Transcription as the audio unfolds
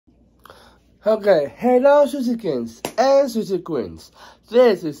Okay, hello Susikins and Susie Queens.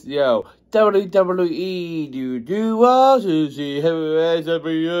 This is your WWE Duo Susie Heavyweight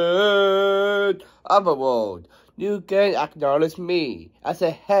Champion of the world. You can acknowledge me as a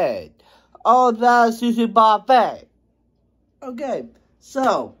head of the Susie Buffet. Okay,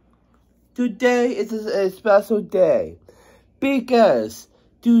 so today is a special day because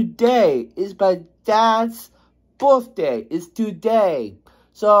today is my dad's birthday. It's today.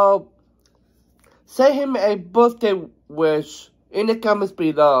 So send him a birthday wish in the comments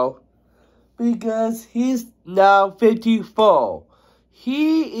below because he's now 54.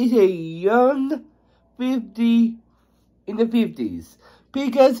 He is a young 50 in the 50s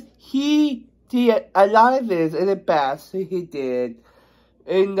because he did a lot of things in the past he did,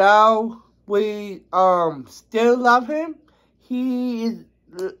 and now we still love him. He's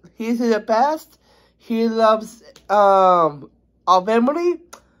in the past. He loves our family,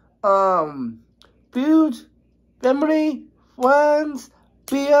 food, family, friends,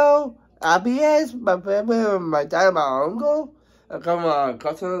 Bill, ABS, my family, my dad, my uncle, my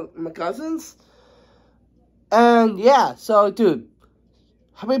cousins. And yeah, so dude,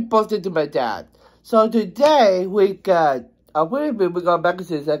 happy birthday to my dad. So today we got we got mac and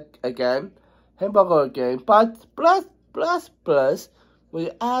cheese again, hamburger again, but plus we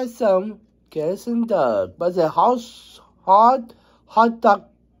add some carrots and dog, but the hot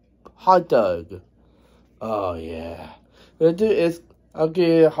dog. Oh yeah. What I do is I'll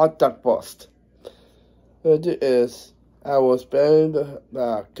get a hot dog first. What I do is I will spin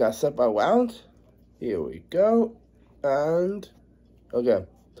the ketchup around. Here we go. And okay.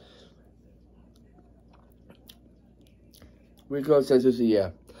 We go to yeah.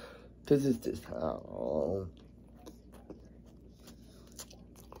 This is this. Oh.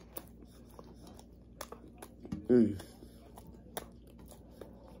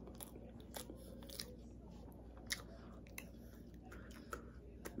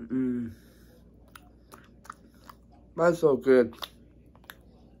 That's so good.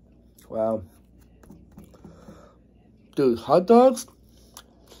 Wow. Dude, hot dogs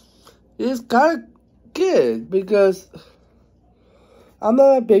is kind of good because I'm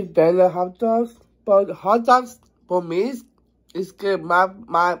not a big fan of hot dogs, but hot dogs for me is good.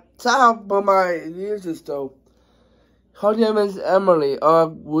 My child for my nieces though. Her name is Emily.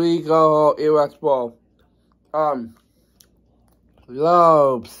 We go here as well.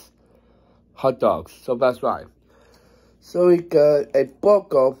 Loves hot dogs, so that's right. So we got a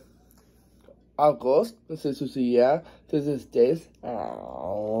burger. August. This is Susie. Yeah. This is this.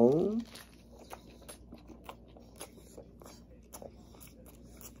 Oh.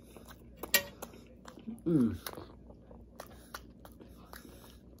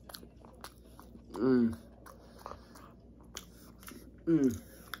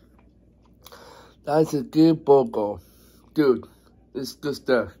 That's a good burger, dude. It's good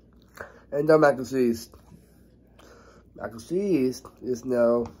stuff. And the mac and cheese. Mac and cheese is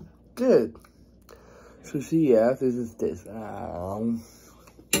now good. Sushi, yeah, this is this.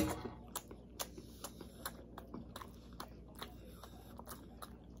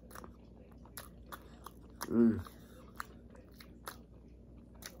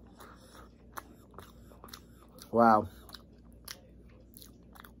 Wow.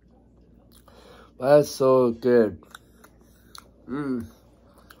 That's so good.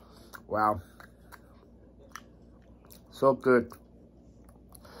 Wow. So good.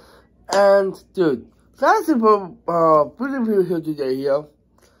 And dude, that's a pretty here today here.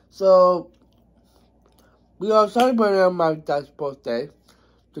 So we are celebrating my dad's birthday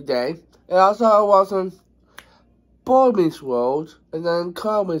today. And also I was on Boy Meets World and then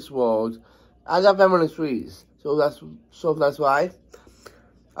Carl Meets World and the family trees. So that's why.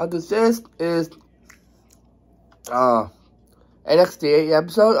 And this is NXT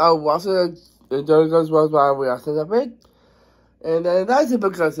episode. I wasn't enjoying those was my reaction of it. And then that's it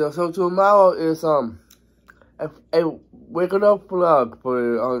because so tomorrow is a regular vlog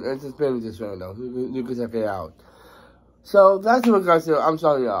for on Infinity channel. You can check it out. So that's it because I'm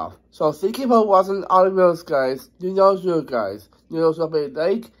signing off. So thank you for watching all of those guys. You know guys. You know so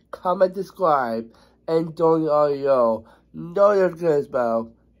like, comment, subscribe, and don't know your guys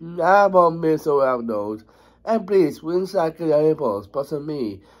bell. I won't miss a upload. And please ring second animals but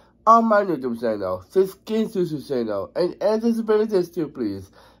me on my YouTube channel, Skin Sushi channel, and disabilities too, please.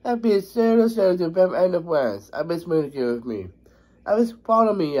 And please share to them and the friends. I miss communicating with me. And please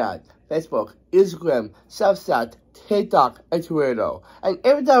follow me at Facebook, Instagram, Snapchat, TikTok, and Twitter. And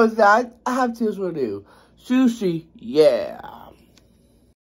every time it's that, I have tips for you. Sushi, yeah.